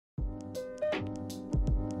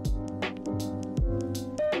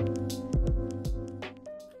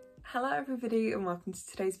Hello everybody and welcome to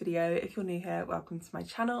today's video. If you're new here, welcome to my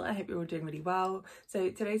channel. I hope you're all doing really well. So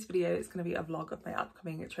today's video is going to be a vlog of my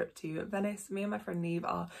upcoming trip to Venice. Me and my friend Neve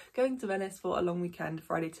are going to Venice for a long weekend,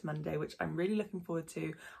 Friday to Monday, which I'm really looking forward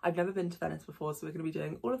to. I've never been to Venice before, so we're going to be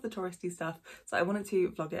doing all of the touristy stuff. So I wanted to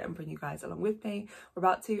vlog it and bring you guys along with me. We're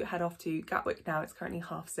about to head off to Gatwick now. It's currently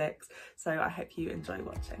 6:30, so I hope you enjoy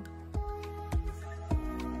watching.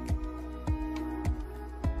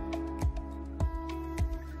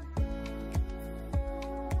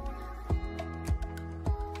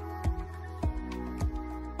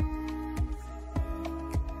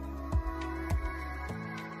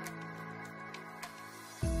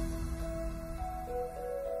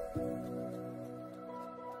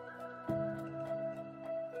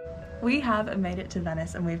 We have made it to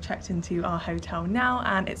Venice and we've checked into our hotel now,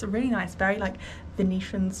 and it's a really nice, very like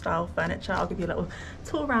Venetian style furniture. I'll give you a little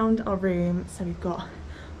tour around our room. So we've got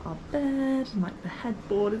our bed and like the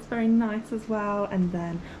headboard is very nice as well, and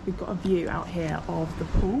then we've got a view out here of the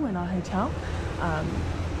pool in our hotel,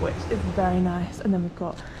 which is very nice. And then we've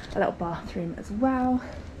got a little bathroom as well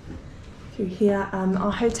through here. Our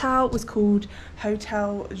hotel was called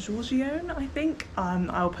Hotel Giorgione, I think.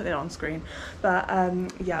 I'll put it on screen, but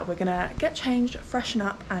yeah, we're gonna get changed, freshen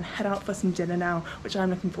up and head out for some dinner now, which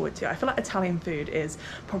I'm looking forward to. I feel like Italian food is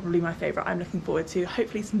probably my favorite. I'm looking forward to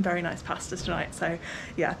hopefully some very nice pastas tonight. So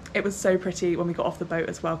yeah, it was so pretty when we got off the boat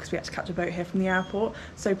as well, because we had to catch a boat here from the airport.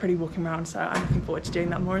 So pretty walking around, so I'm looking forward to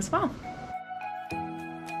doing that more as well.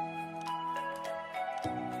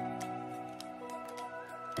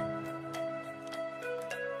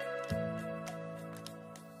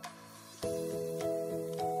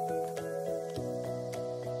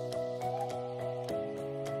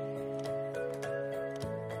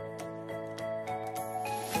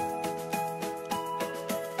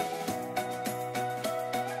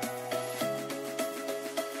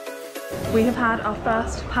 We have had our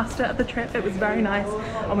first pasta of the trip. It was very nice,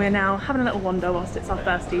 and we're now having a little wander whilst it's our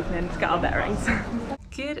first evening to get our bearings.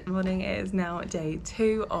 Good morning, it is now day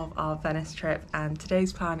 2 of our Venice trip, and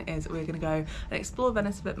today's plan is we're going to go and explore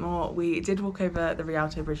Venice a bit more. We did walk over the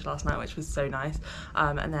Rialto Bridge last night, which was so nice,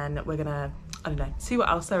 and then we're gonna, I don't know, see what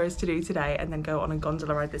else there is to do today, and then go on a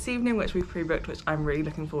gondola ride this evening, which we've pre-booked, which I'm really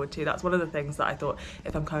looking forward to. That's one of the things that I thought,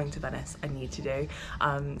 if I'm coming to Venice, I need to do.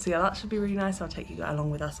 So yeah, that should be really nice. I'll take you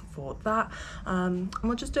along with us for that, and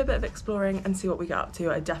we'll just do a bit of exploring and see what we get up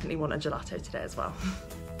to. I definitely want a gelato today as well.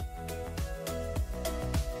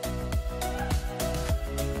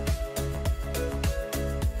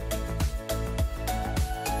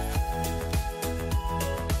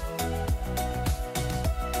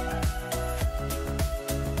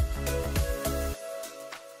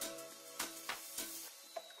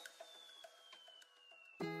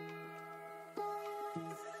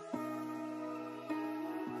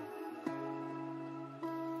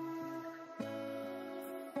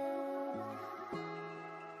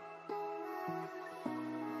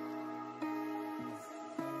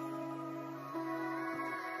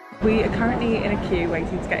 We are currently in a queue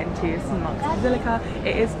waiting to get into St. Mark's Basilica.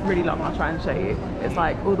 It is really long, I'll try and show you. It's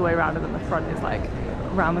like all the way around, and then the front is like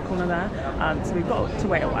around the corner there. So we've got to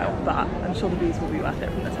wait a while, but I'm sure the views will be worth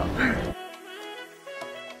it from the top.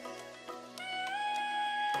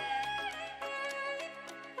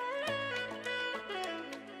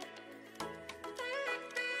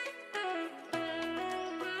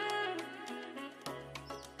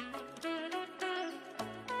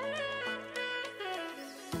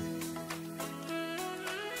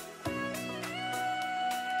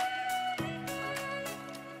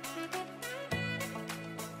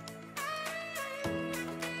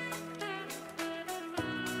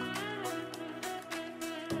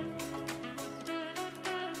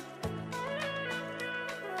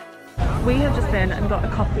 We have just been and got a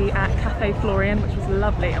coffee at Cafe Florian, which was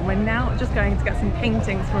lovely, and we're now just going to get some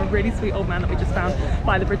paintings from a really sweet old man that we just found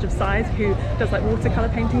by the Bridge of Sighs, who does like watercolour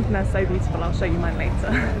paintings, and they're so beautiful. I'll show you mine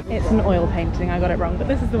later. It's an oil painting, I got it wrong, but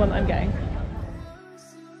this is the one that I'm getting.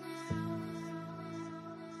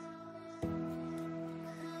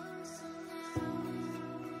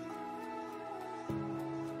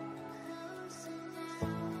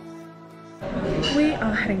 We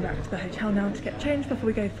are heading back to the hotel now to get changed before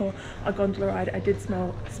we go for our gondola ride. I did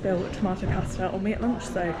spill tomato pasta on me at lunch,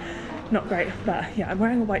 so not great, but yeah, I'm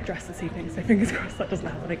wearing a white dress this evening, so fingers crossed that doesn't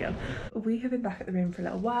happen again. we have been back at the room for a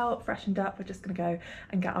little while, freshened up. We're just going to go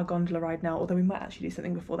and get our gondola ride now, although we might actually do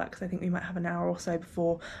something before that because I think we might have an hour or so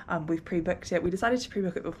before we've pre-booked it. We decided to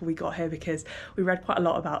pre-book it before we got here because we read quite a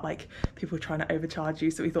lot about like people trying to overcharge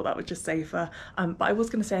you, so we thought that was just safer. But I was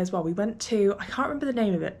going to say as well, we went to, I can't remember the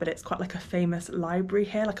name of it, but it's quite like a famous library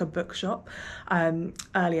here, like a bookshop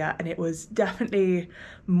earlier, and it was definitely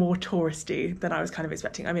more touristy than I was kind of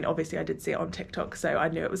expecting. I mean, obviously I did see it on TikTok, so I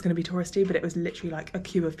knew it was going to be touristy, but it was literally like a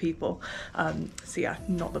queue of people. So yeah,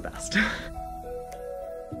 not the best.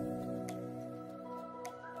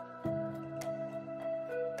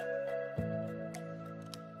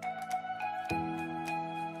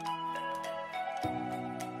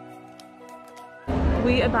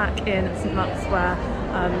 We are back in St Mark's Square.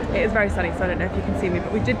 It is very sunny, so I don't know if you can see me,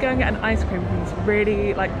 but we did go and get an ice cream from this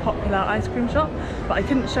really like popular ice cream shop, but I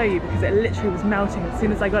couldn't show you because it literally was melting as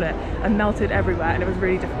soon as I got it and melted everywhere, and it was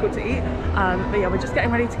really difficult to eat. But yeah, we're just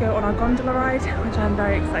getting ready to go on our gondola ride, which I'm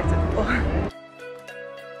very excited for.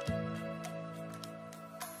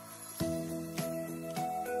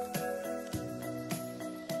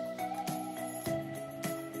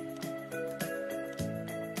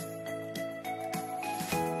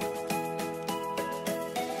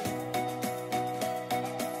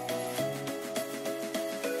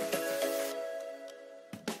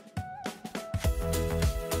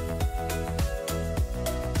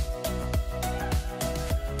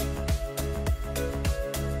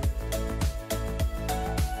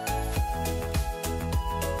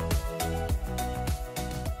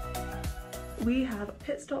 We have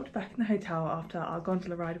pit stopped back in the hotel after our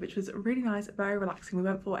gondola ride, which was really nice, very relaxing. We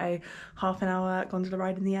went for a half-an-hour gondola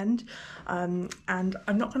ride in the end, and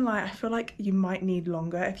I'm not gonna lie, I feel like you might need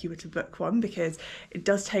longer if you were to book one, because it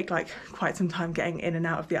does take like quite some time getting in and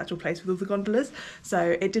out of the actual place with all the gondolas.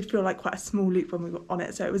 So it did feel like quite a small loop when we were on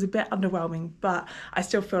it, so it was a bit underwhelming, but I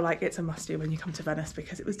still feel like it's a must-do when you come to Venice,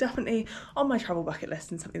 because it was definitely on my travel bucket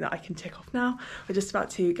list and something that I can tick off now. We're just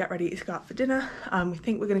about to get ready to go out for dinner. We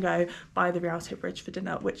think we're gonna go by the Rialto Bridge for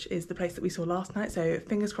dinner, which is the place that we saw last night, so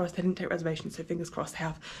fingers crossed. They didn't take reservations, so fingers crossed they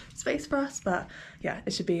have space for us. But yeah,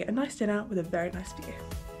 it should be a nice dinner with a very nice view.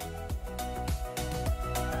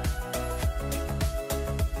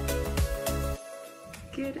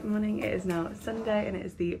 Good morning, it is now Sunday and it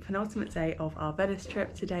is the penultimate day of our Venice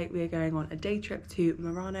trip. Today we are going on a day trip to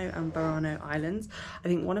Murano and Burano islands. I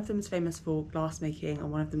think one of them is famous for glass making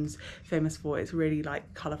and one of them is famous for its really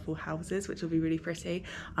like colourful houses, which will be really pretty.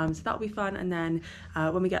 So that'll be fun, and then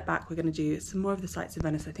when we get back we're going to do some more of the sights of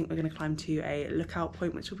Venice. I think we're going to climb to a lookout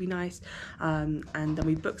point, which will be nice, and then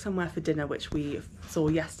we booked somewhere for dinner which we saw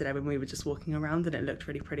yesterday when we were just walking around, and it looked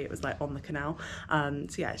really pretty. It was like on the canal.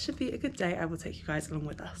 So yeah, it should be a good day. I will take you guys along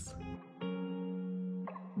with us.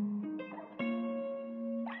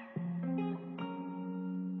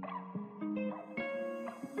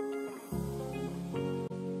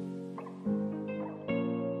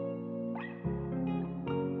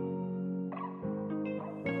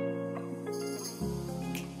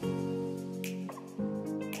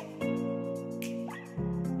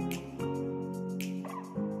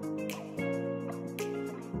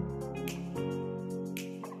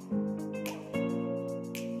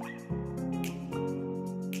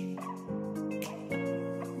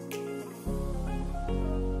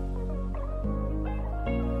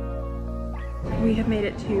 We have made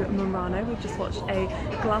it to Murano. We've just watched a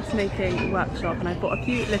glass making workshop and I bought a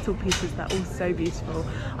few little pieces that are all so beautiful,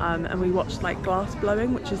 and we watched like glass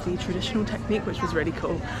blowing, which is the traditional technique, which was really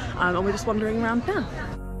cool, and we're just wandering around now.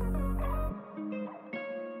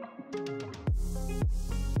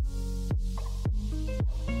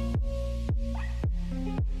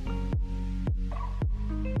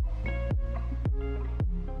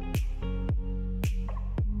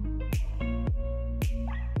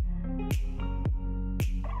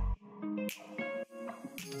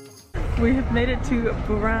 We have made it to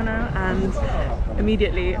Burano, and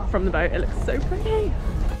immediately from the boat it looks so pretty.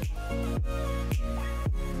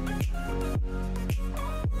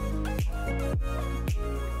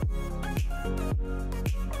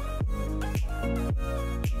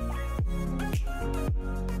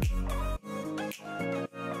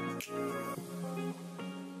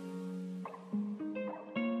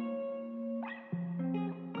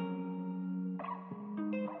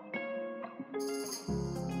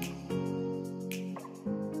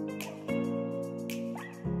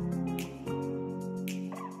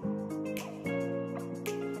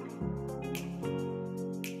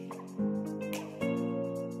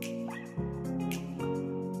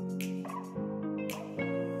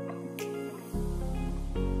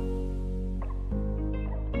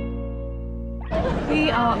 We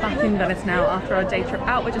are back in Venice now after our day trip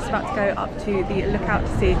out. We're just about to go up to the lookout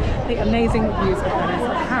to see the amazing views of Venice,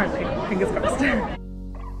 apparently, fingers crossed.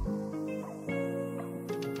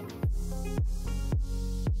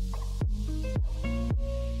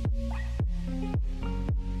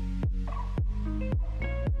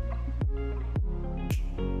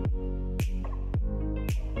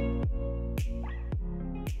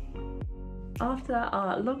 After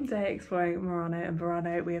our long day exploring Murano and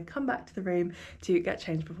Burano, we have come back to the room to get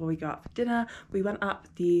changed before we go out for dinner. We went up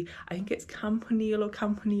the, I think it's Campanile or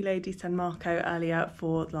Campanile di San Marco earlier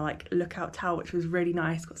for the lookout tower, which was really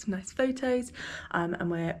nice, got some nice photos,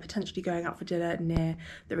 and we're potentially going out for dinner near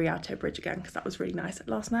the Rialto Bridge again because that was really nice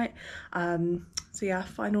last night. So yeah,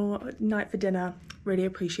 final night for dinner, really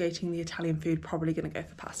appreciating the Italian food, probably gonna go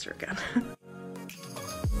for pasta again.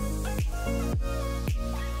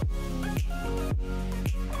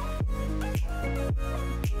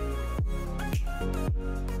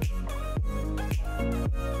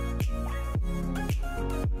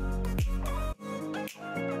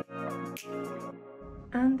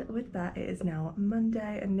 And with that, it is now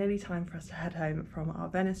Monday and nearly time for us to head home from our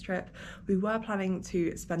Venice trip. We were planning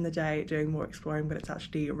to spend the day doing more exploring, but it's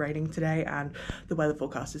actually raining today and the weather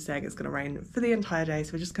forecast is saying it's going to rain for the entire day,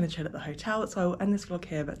 so we're just going to chill at the hotel. So I'll end this vlog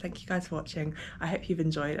here, but thank you guys for watching. I hope you've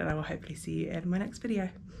enjoyed and I will hopefully see you in my next video.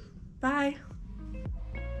 Bye!